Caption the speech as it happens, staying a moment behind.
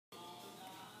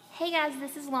Hey guys,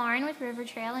 this is Lauren with River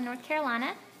Trail in North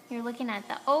Carolina. You're looking at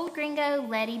the old Gringo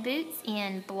Letty boots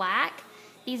in black.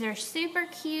 These are super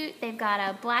cute. They've got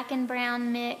a black and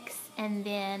brown mix, and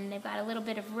then they've got a little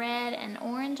bit of red and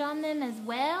orange on them as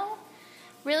well.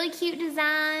 Really cute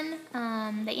design.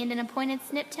 They end in a pointed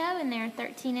snip toe and they're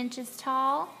 13 inches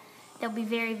tall. They'll be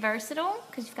very versatile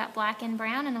because you've got black and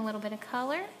brown and a little bit of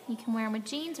color. You can wear them with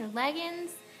jeans or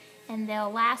leggings, and they'll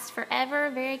last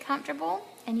forever, very comfortable.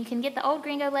 And you can get the old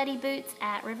Gringo Letty boots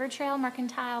at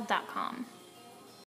rivertrailmercantile.com.